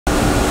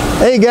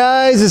Hey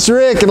guys, it's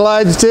Rick at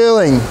Elijah's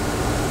Tooling.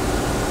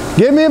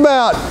 Give me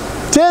about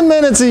 10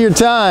 minutes of your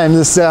time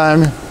this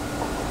time,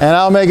 and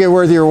I'll make it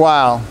worth your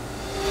while.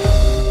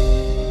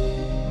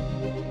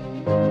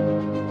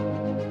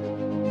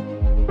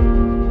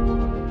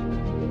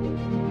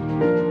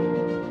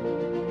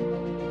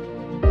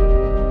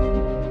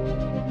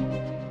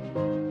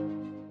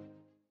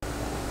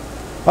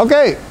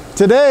 Okay,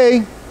 today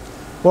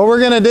what we're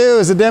going to do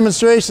is a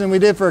demonstration we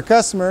did for a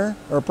customer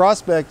or a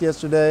prospect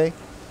yesterday.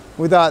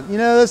 We thought, you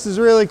know, this is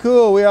really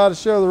cool. We ought to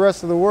show the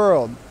rest of the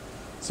world.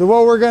 So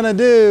what we're going to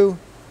do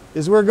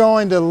is we're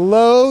going to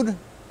load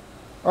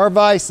our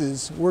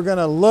vices. We're going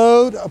to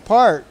load a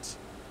part.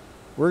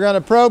 We're going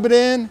to probe it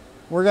in.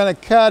 We're going to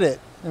cut it.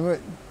 And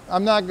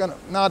I'm not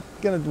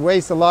going to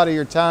waste a lot of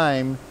your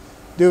time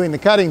doing the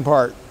cutting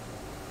part.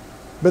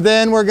 But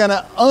then we're going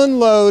to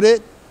unload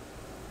it,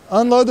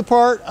 unload the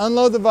part,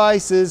 unload the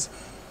vices,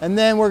 and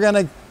then we're going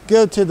to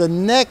go to the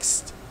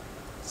next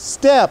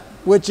step,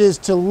 which is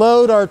to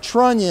load our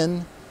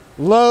trunnion,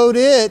 load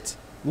it,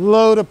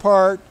 load a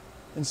part,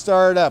 and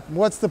start it up.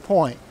 What's the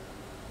point?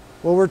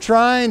 Well, we're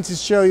trying to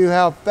show you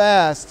how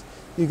fast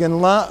you can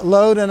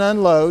load and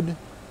unload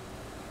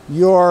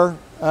your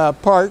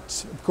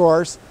parts, of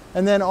course,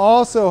 and then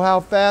also how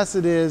fast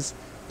it is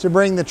to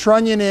bring the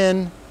trunnion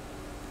in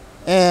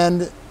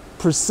and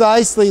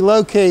precisely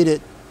locate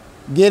it,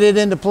 get it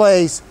into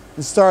place,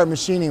 and start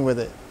machining with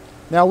it.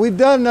 Now, we've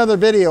done another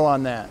video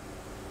on that,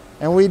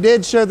 and we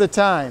did show the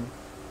time,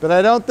 but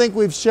I don't think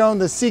we've shown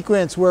the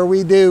sequence where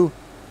we do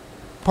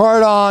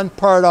part on,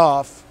 part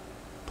off,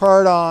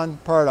 part on,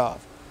 part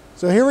off.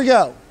 So here we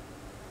go.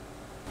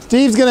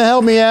 Steve's going to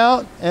help me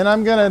out, and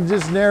I'm going to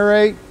just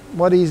narrate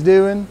what he's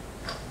doing.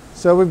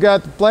 So we've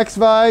got the flex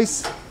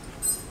vise.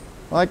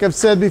 Like I've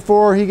said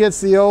before, he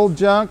gets the old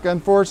junk.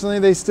 Unfortunately,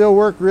 they still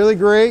work really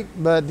great,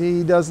 but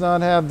he does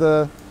not have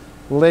the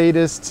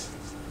latest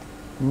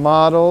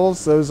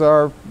models. Those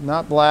are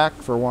not black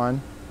for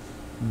one,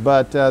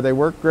 but they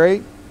work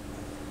great.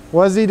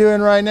 What is he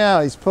doing right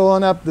now? He's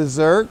pulling up the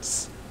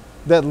zerks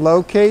that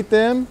locate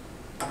them.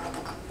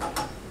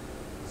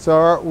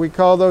 So we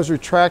call those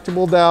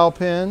retractable dowel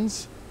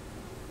pins.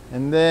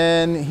 And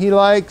then he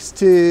likes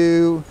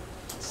to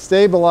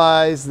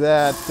stabilize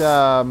that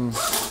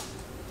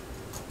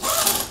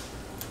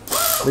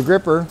the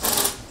gripper.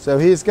 So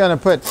he's going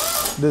to put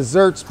the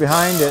zerks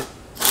behind it.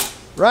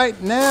 Right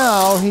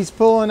now, he's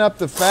pulling up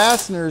the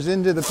fasteners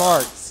into the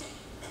parts.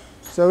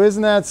 So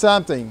isn't that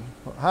something?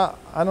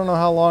 I don't know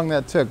how long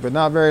that took, but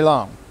not very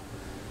long.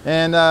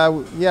 And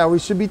yeah, we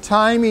should be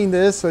timing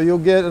this so you'll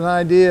get an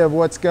idea of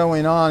what's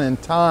going on in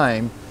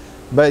time,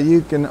 but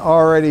you can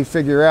already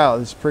figure out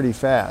it's pretty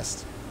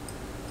fast.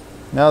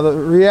 Now the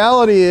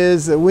reality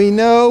is that we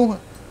know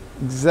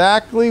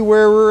exactly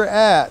where we're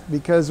at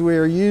because we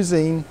are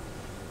using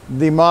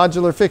the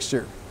modular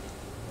fixture.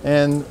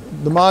 And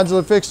the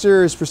modular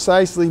fixture is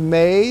precisely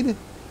made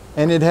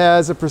and it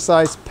has a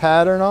precise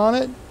pattern on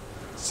it.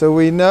 So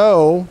we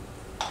know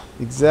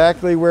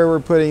exactly where we're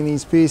putting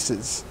these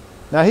pieces.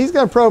 Now he's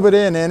going to probe it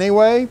in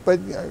anyway, but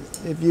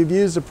if you've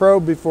used a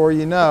probe before,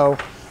 you know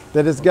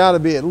that it's got to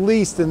be at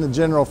least in the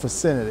general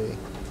vicinity.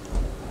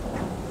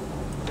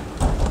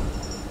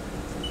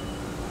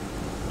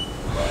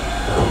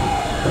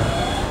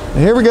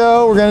 And here we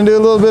go. We're going to do a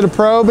little bit of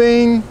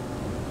probing.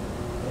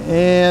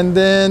 And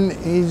then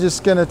he's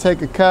just going to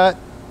take a cut.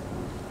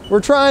 We're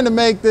trying to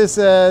make this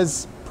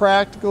as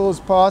practical as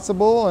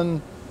possible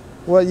and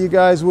what you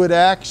guys would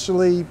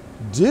actually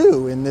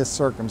do in this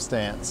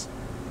circumstance.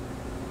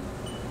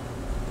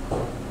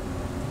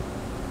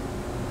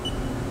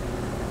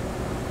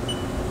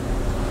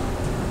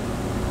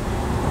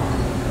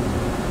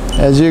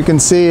 As you can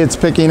see, it's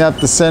picking up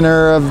the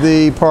center of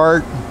the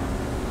part,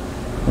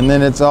 and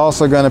then it's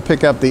also going to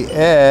pick up the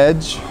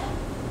edge.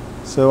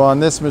 So on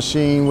this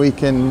machine, we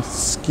can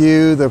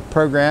skew the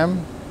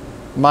program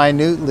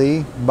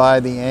minutely by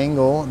the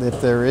angle, if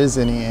there is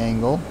any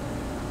angle.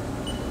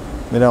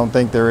 We don't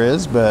think there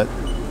is, but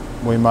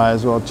we might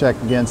as well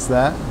check against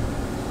that.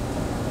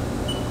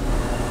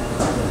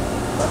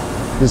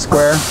 The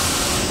square.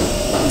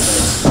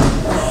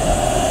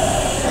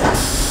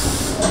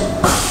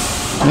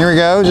 Here we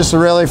go, just a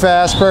really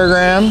fast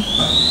program.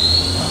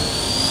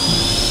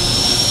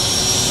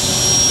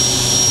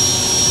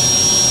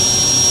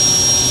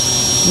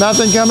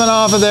 Nothing coming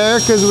off of there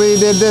because we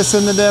did this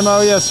in the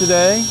demo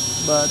yesterday,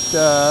 but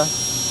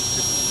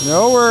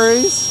no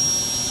worries.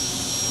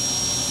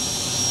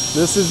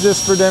 This is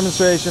just for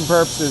demonstration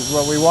purposes.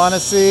 What we want to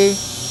see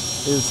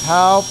is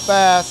how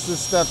fast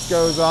this stuff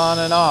goes on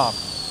and off.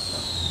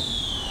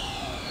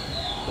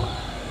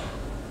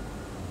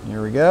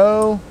 Here we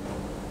go.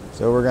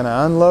 So we're going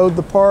to unload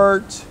the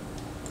part.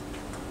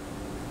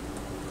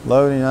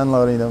 Loading,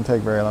 unloading don't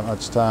take very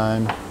much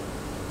time.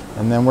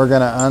 And then we're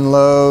going to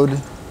unload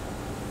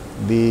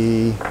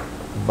the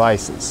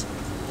vices.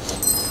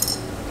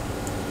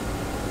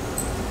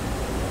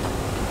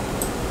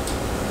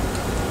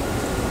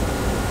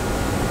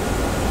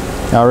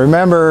 Now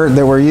remember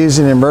that we're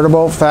using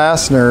invertible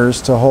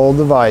fasteners to hold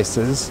the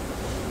vices.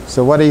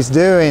 So what he's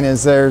doing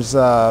is there's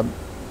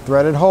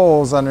threaded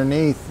holes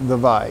underneath the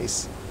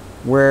vise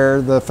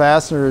where the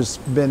fastener has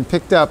been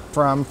picked up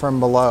from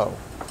below.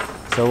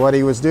 So what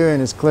he was doing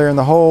is clearing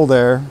the hole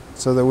there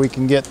so that we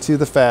can get to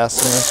the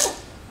fastener,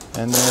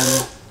 and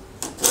then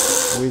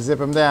we zip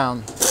them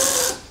down.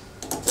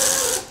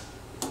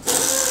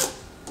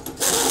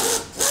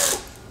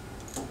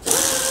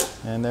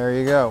 And there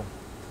you go.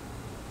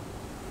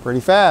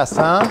 Pretty fast,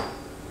 huh?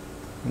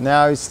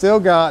 Now he's still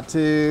got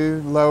to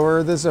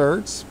lower the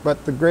zerts,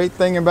 but the great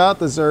thing about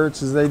the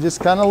zerts is they just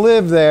kind of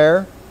live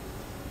there,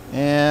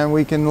 and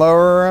we can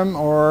lower them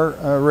or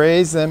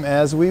raise them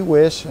as we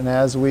wish and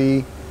as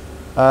we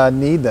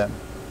need them.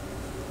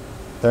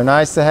 They're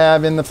nice to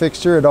have in the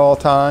fixture at all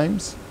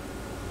times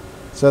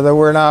so that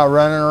we're not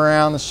running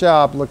around the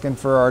shop looking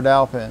for our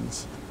dowel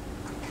pins.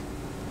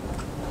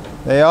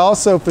 They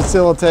also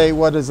facilitate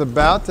what is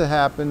about to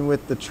happen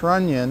with the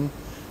trunnion,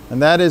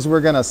 and that is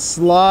we're going to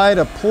slide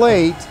a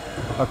plate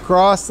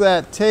across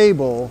that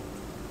table,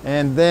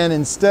 and then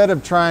instead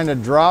of trying to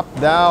drop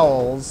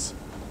dowels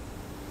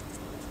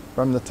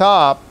from the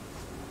top,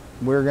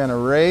 we're going to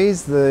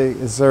raise the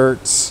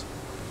zerts,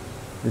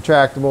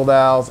 retractable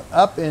dowels,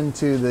 up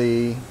into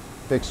the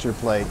fixture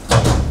plate.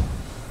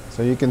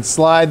 So you can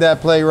slide that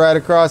plate right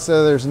across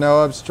so there's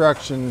no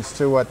obstructions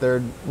to what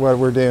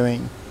we're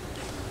doing.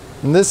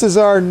 And this is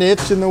our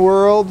niche in the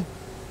world.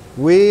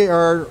 We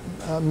are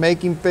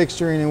making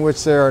fixturing in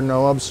which there are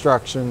no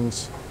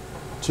obstructions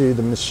to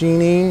the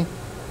machining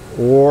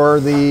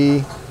or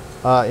the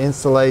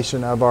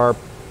installation of our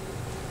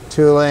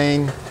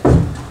tooling,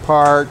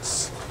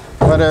 parts,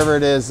 whatever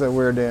it is that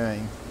we're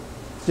doing.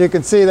 As you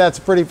can see, that's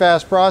a pretty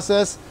fast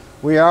process.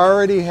 We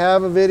already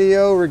have a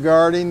video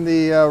regarding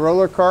the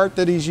roller cart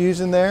that he's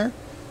using there,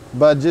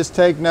 but just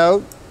take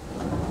note,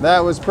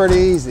 that was pretty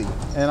easy.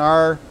 And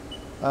our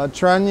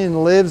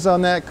trunnion lives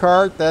on that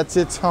cart. That's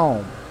its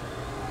home.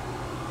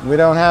 We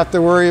don't have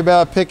to worry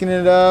about picking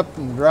it up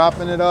and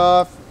dropping it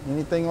off,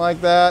 anything like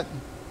that.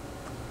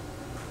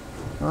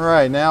 All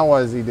right, now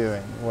what is he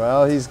doing?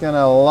 Well, he's going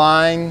to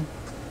align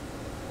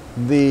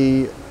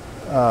the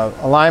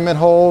alignment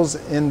holes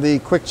in the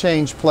quick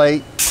change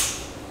plate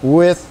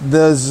with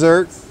the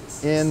zert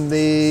in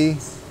the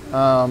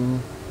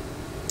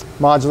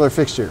modular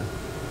fixture.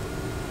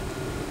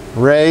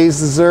 Raise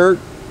the zert.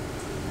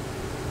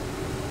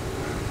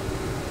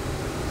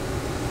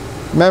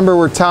 Remember,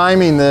 we're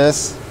timing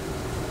this.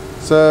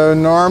 So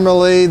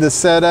normally the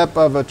setup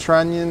of a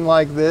trunnion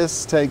like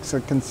this takes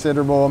a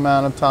considerable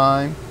amount of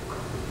time.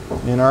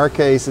 In our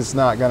case, it's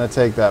not going to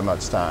take that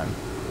much time.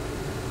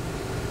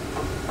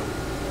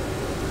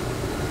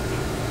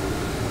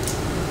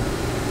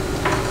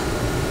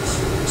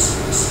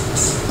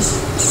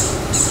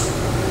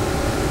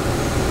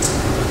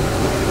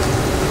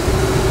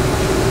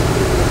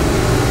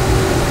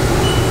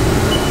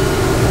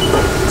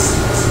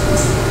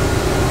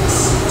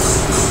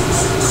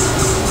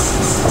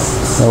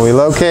 So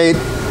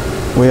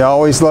we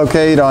always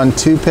locate on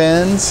 2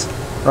 pins,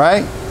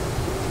 right?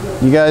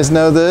 You guys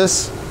know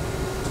this?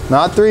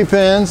 Not 3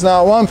 pins,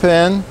 not 1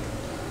 pin.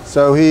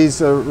 So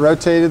he's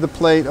rotated the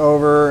plate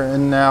over,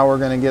 and now we're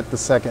going to get the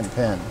 2nd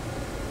pin.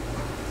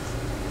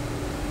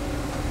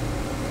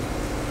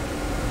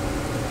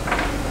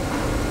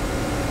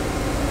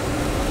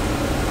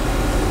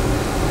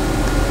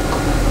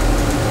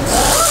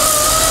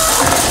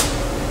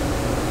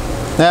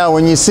 Now,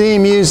 when you see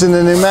him using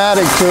the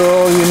pneumatic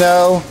tool, you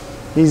know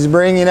he's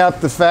bringing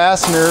up the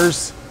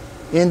fasteners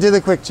into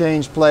the quick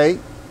change plate.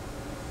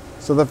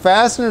 So the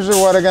fasteners are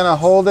what are going to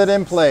hold it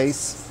in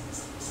place.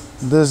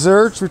 The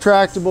zerts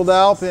retractable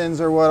dowel pins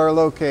are what are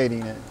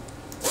locating it.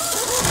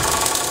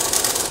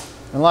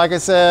 And like I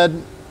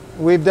said,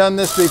 we've done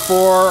this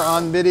before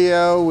on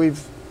video.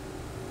 We've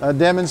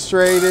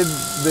demonstrated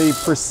the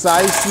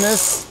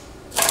preciseness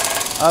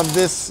of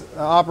this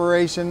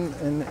operation,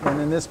 and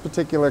in this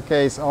particular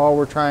case, all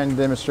we're trying to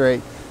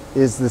demonstrate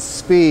is the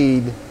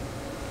speed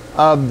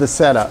of the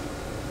setup.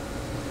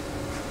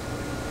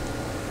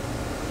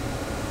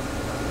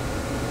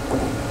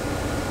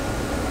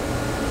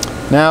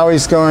 Now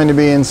he's going to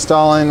be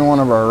installing one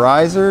of our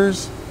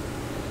risers.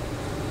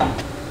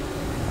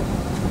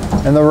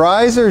 And the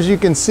risers, you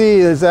can see,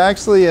 is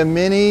actually a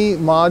mini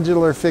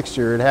modular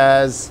fixture. It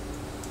has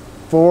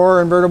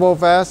 4 invertible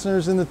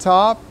fasteners in the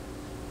top.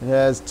 It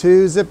has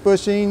 2 zip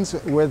bushings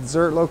with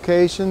zert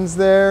locations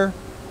there.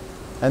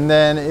 And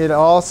then it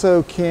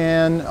also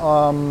can,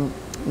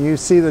 you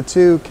see the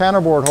 2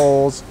 counterbore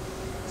holes,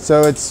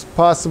 so it's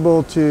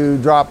possible to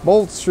drop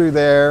bolts through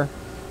there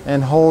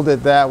and hold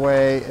it that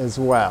way as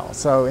well.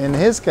 So in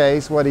his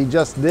case, what he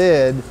just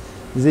did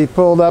is he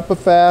pulled up a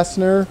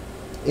fastener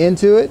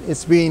into it.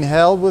 It's being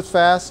held with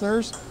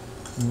fasteners,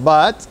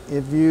 but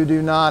if you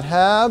do not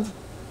have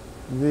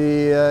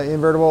the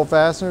invertible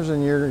fasteners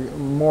and you're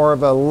more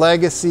of a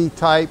legacy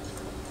type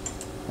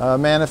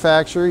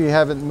manufacturer, you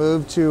haven't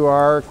moved to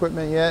our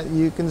equipment yet,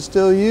 you can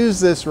still use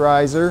this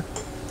riser,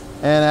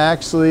 and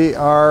actually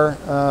our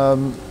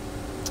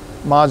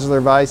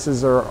modular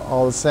vices are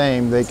all the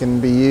same. They can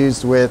be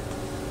used with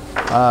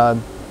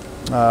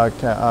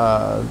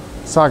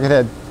socket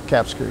head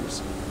cap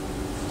screws.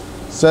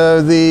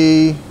 So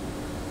the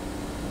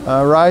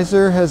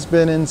riser has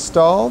been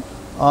installed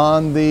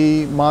on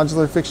the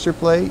modular fixture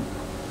plate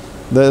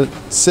that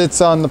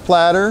sits on the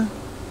platter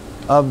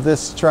of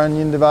this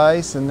trunnion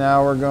device, and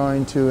now we're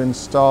going to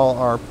install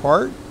our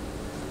part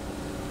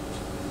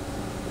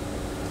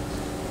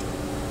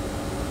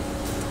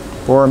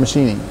for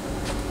machining.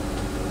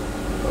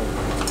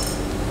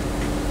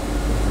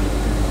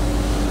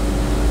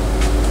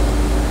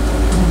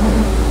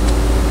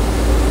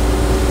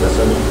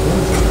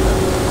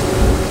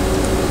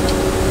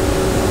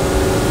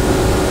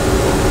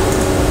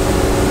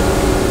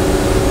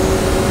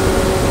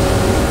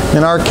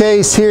 In our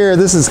case here,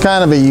 this is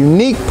kind of a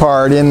unique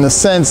part in the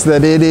sense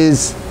that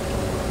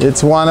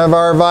it's one of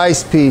our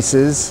vise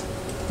pieces.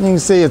 You can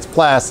see it's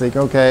plastic,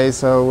 okay,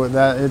 so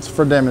that it's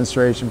for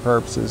demonstration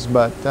purposes.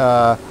 But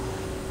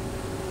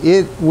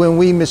when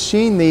we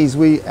machine these,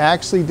 we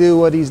actually do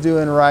what he's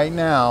doing right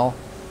now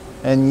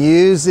and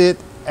use it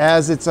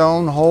as its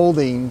own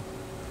holding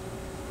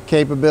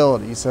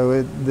capability.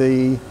 So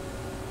the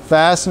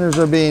fasteners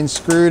are being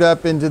screwed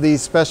up into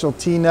these special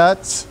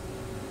T-nuts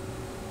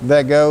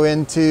that go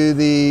into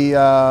the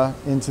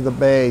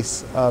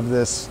base of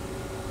this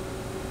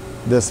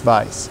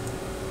vise.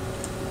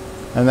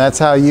 And that's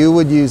how you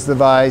would use the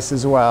vise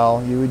as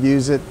well. You would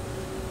use it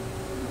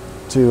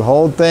to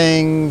hold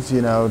things,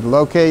 you know, to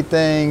locate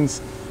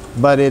things,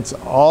 but it's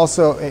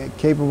also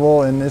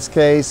capable in this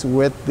case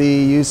with the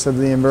use of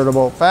the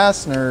invertible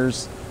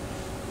fasteners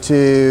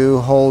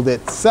to hold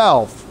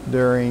itself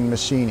during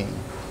machining.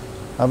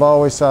 I've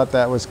always thought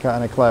that was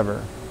kind of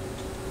clever.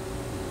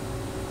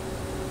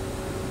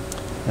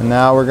 And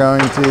now we're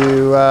going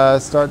to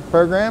start the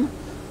program.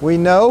 We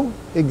know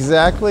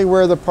exactly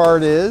where the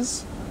part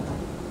is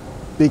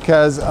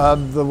because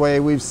of the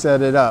way we've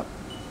set it up.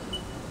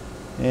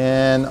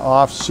 And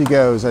off she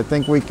goes. I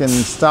think we can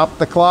stop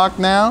the clock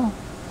now.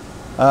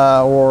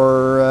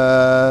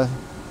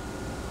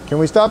 Can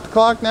we stop the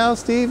clock now,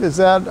 Steve? Is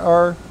that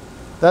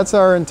that's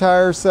our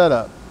entire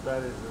setup?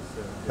 That is the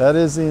setup. That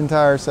is the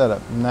entire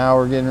setup. Now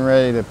we're getting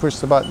ready to push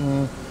the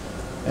button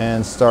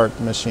and start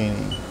the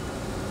machining.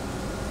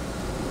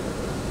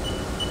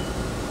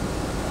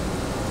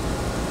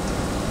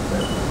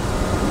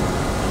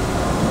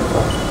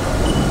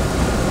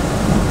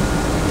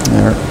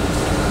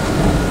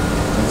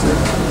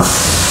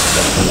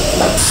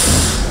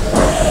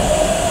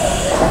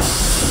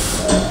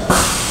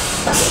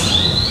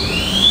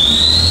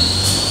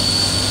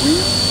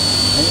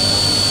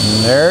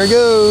 And there it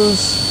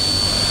goes.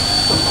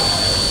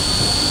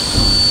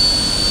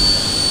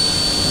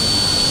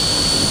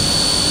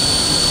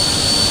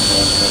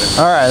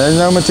 All right, there's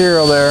no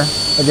material there.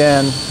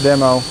 Again,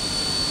 demo.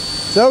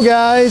 So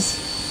guys,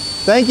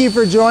 thank you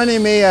for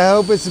joining me. I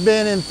hope it's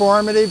been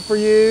informative for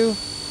you.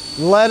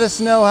 Let us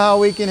know how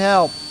we can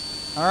help.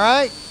 All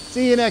right,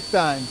 see you next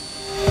time.